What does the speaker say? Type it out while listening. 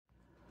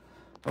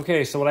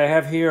Okay, so what I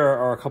have here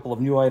are a couple of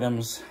new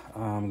items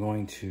I'm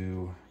going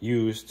to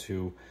use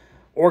to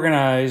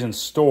organize and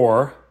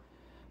store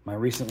my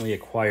recently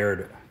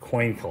acquired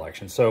coin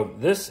collection. So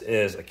this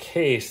is a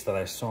case that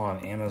I saw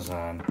on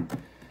Amazon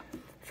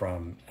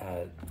from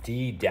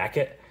D.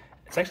 Dackett.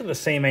 It's actually the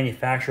same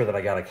manufacturer that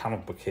I got a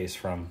comic book case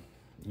from,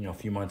 a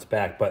few months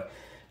back, but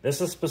this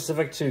is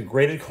specific to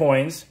graded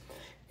coins,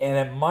 and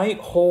it might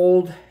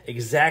hold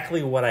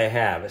exactly what I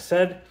have. It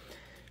said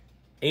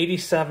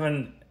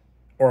 87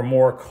 or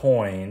more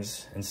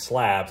coins and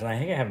slabs, and I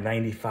think I have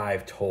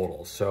 95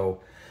 total,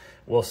 so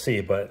we'll see.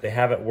 But they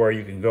have it where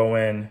you can go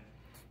in,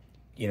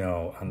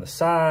 on the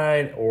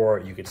side, or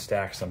you could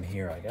stack some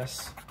here, I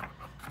guess.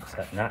 Is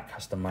that not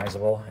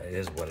customizable? It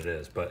is what it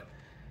is, but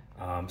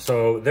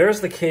so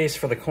there's the case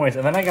for the coins.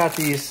 And then I got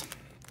these,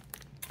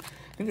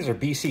 I think these are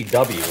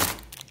BCW.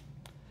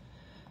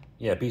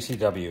 Yeah,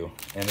 BCW,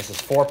 and this is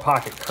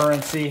 4-pocket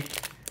currency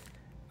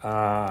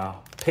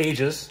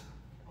pages,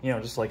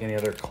 just like any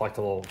other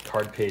collectible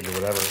card page or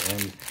whatever.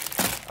 And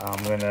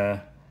I'm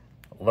gonna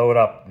load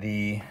up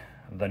the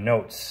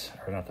notes,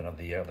 or not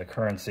the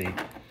currency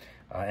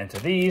into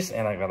these,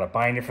 and I got a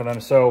binder for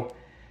them. So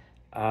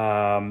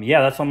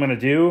yeah, that's what I'm gonna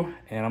do,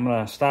 and I'm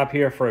gonna stop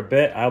here for a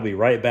bit. I'll be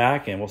right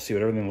back, and we'll see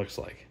what everything looks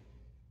like.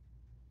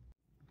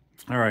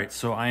 All right,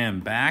 so I am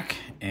back,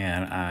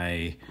 and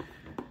I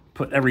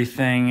put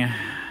everything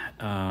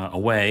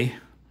away,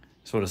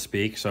 so to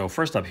speak. So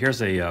first up,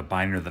 here's a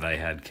binder that I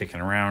had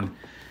kicking around,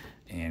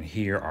 and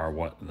here are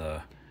what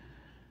the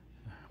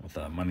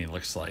money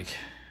looks like.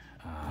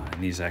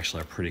 And these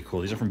actually are pretty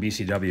cool. These are from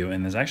BCW,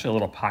 and there's actually a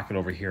little pocket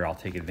over here I'll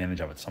take advantage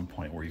of at some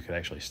point where you could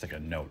actually stick a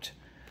note,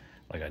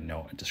 like a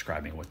note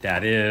describing what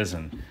that is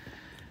and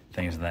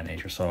things of that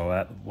nature. So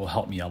that will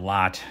help me a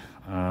lot.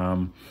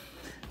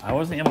 I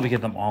wasn't able to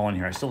get them all in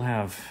here. I still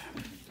have,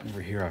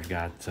 over here I've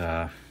got,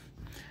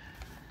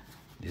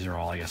 these are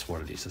all, I guess,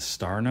 what are these? The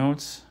star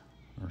notes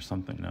or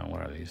something? No,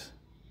 what are these?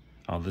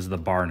 Oh, this is the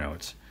bar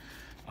notes.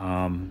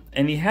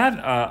 And he had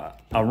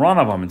a run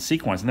of them in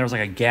sequence, and there was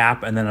like a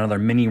gap and then another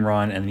mini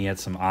run, and then he had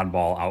some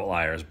oddball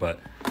outliers, but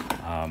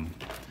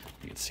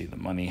you can see the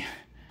money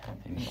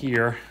in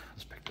here.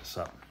 Let's pick this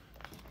up.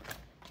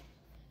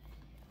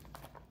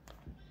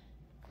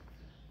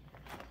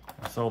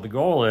 So the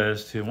goal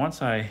is to,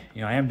 once I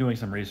am doing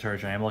some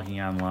research, I am looking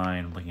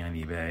online, looking on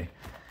eBay,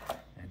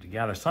 and to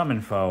gather some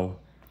info,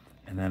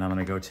 and then I'm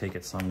gonna go take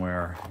it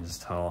somewhere and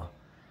just tell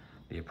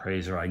the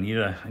appraiser I need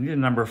a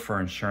number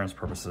for insurance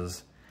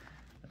purposes.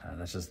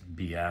 That's just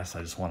BS.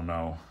 I just want to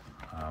know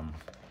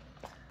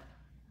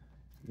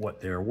what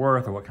they're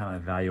worth or what kind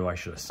of value I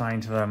should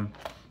assign to them.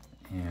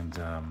 And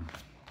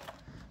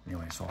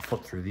anyway, so I'll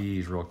flip through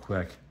these real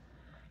quick.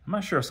 I'm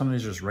not sure if some of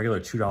these are just regular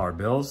 $2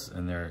 bills,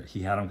 and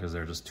he had them because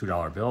they're just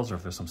 $2 bills, or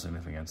if there's some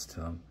significance to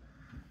them.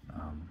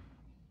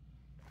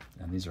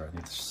 And these are, I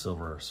think,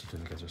 silver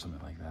certificates or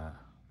something like that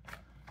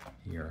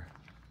here.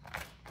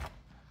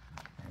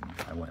 And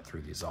I went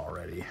through these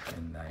already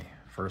in my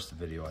first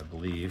video, I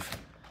believe.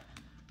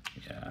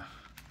 Yeah.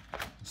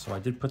 So I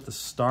did put the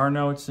star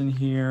notes in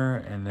here,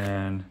 and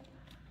then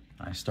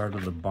I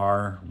started the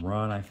bar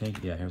run, I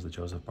think. Yeah, here's the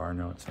Joseph bar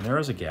notes. And there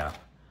is a gap.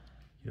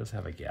 He does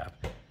have a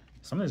gap.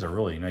 Some of these are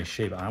really nice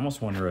shape. I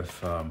almost wonder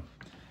if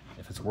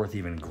it's worth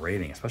even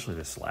grading, especially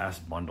this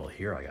last bundle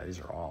here I got. These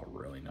are all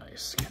really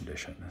nice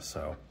condition.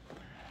 So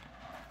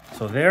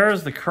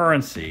there's the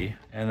currency,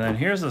 and then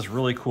here's this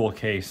really cool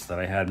case that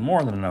I had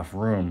more than enough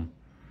room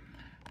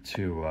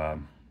to,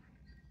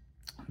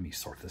 let me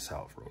sort this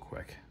out real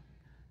quick.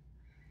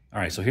 All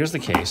right, so here's the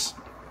case,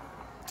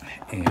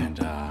 and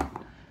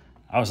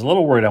I was a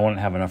little worried I wouldn't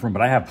have enough room,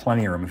 but I have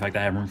plenty of room. In fact,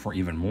 I have room for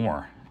even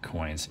more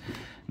coins.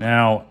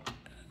 Now,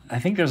 I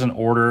think there's an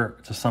order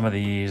to some of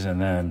these,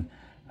 and then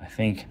I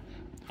think,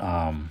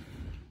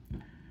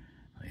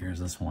 here's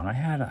this one.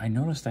 I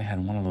noticed I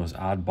had one of those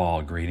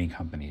oddball grading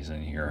companies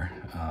in here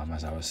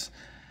as I was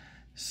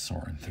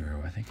sorting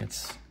through. I think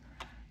is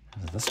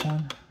it this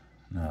one?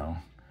 No.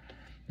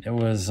 It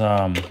was,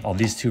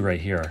 these two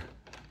right here.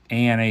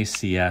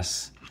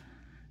 ANACS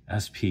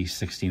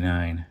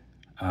SP69.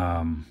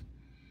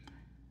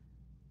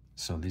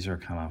 So these are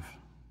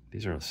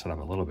set up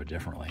a little bit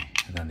differently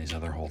than these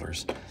other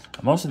holders.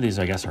 Most of these,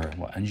 I guess, are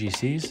what,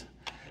 NGCs?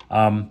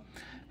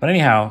 But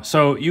anyhow,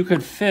 so you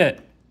could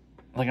fit,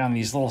 like on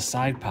these little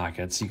side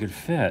pockets, you could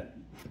fit,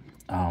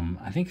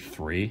 I think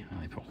 3. Let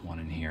me put 1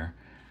 in here.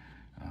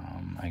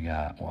 I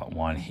got,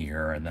 1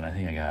 here, and then I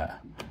think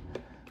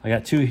I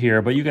got 2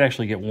 here, but you could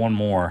actually get 1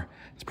 more.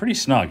 It's pretty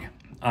snug.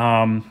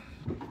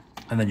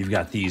 And then you've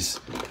got these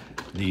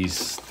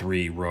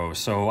 3 rows.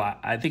 So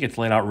I think it's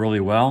laid out really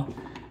well.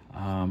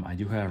 I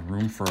do have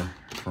room for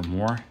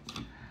more.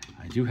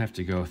 I do have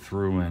to go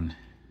through and,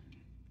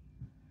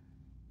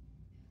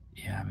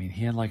 yeah, I mean,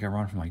 he had like a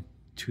run from like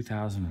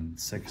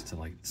 2006 to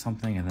like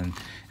something, and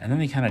then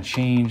they kind of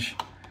change.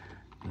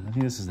 I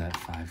think this is that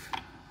 5.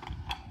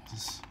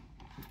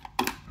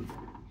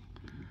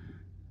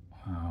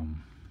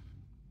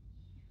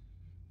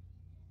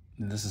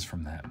 This is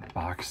from that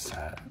box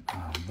set.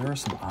 There are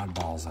some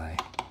oddballs I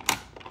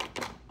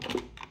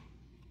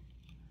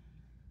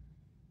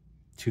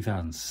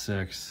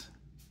 2006.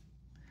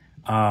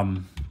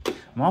 I'm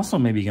also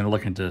maybe going to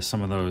look into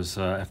some of those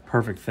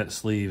perfect fit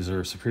sleeves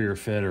or superior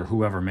fit or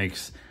whoever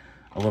makes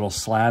a little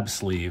slab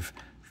sleeve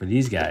for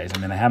these guys. I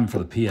mean, I have them for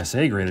the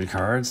PSA graded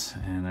cards,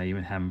 and I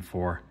even have them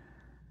for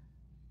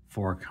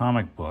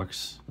comic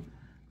books,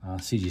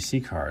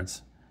 CGC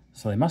cards.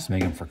 So they must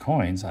make them for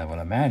coins, I would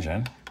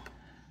imagine.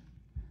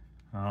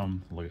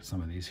 Look at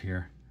some of these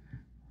here.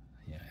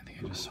 Yeah, I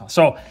think I just saw.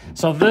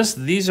 So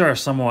these are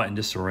somewhat in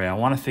disarray. I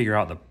want to figure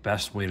out the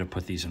best way to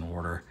put these in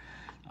order.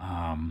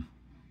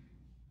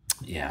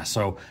 Yeah,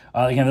 so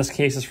again, this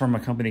case is from a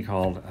company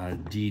called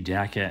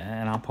DDACA,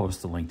 and I'll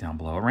post the link down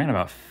below. It ran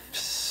about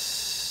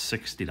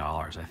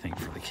 $60, I think,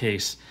 for the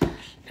case.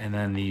 And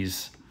then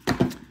these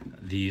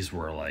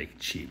were like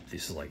cheap.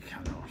 This is like,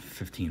 I don't know,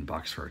 15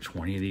 bucks for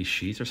 20 of these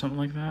sheets or something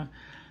like that.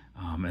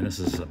 And this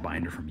is a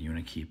binder from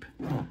Unikeep.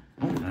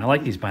 And I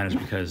like these binders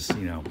because,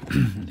 you know,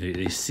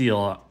 they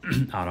seal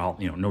out all,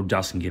 you know, no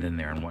dust can get in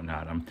there and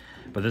whatnot.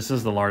 But this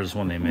is the largest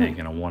one they make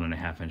in a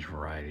 1.5 inch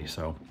variety.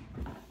 So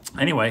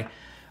anyway,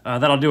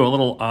 that'll do a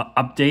little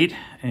update,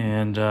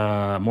 and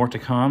more to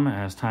come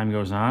as time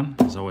goes on.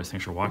 As always,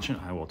 thanks for watching.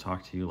 I will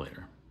talk to you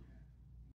later.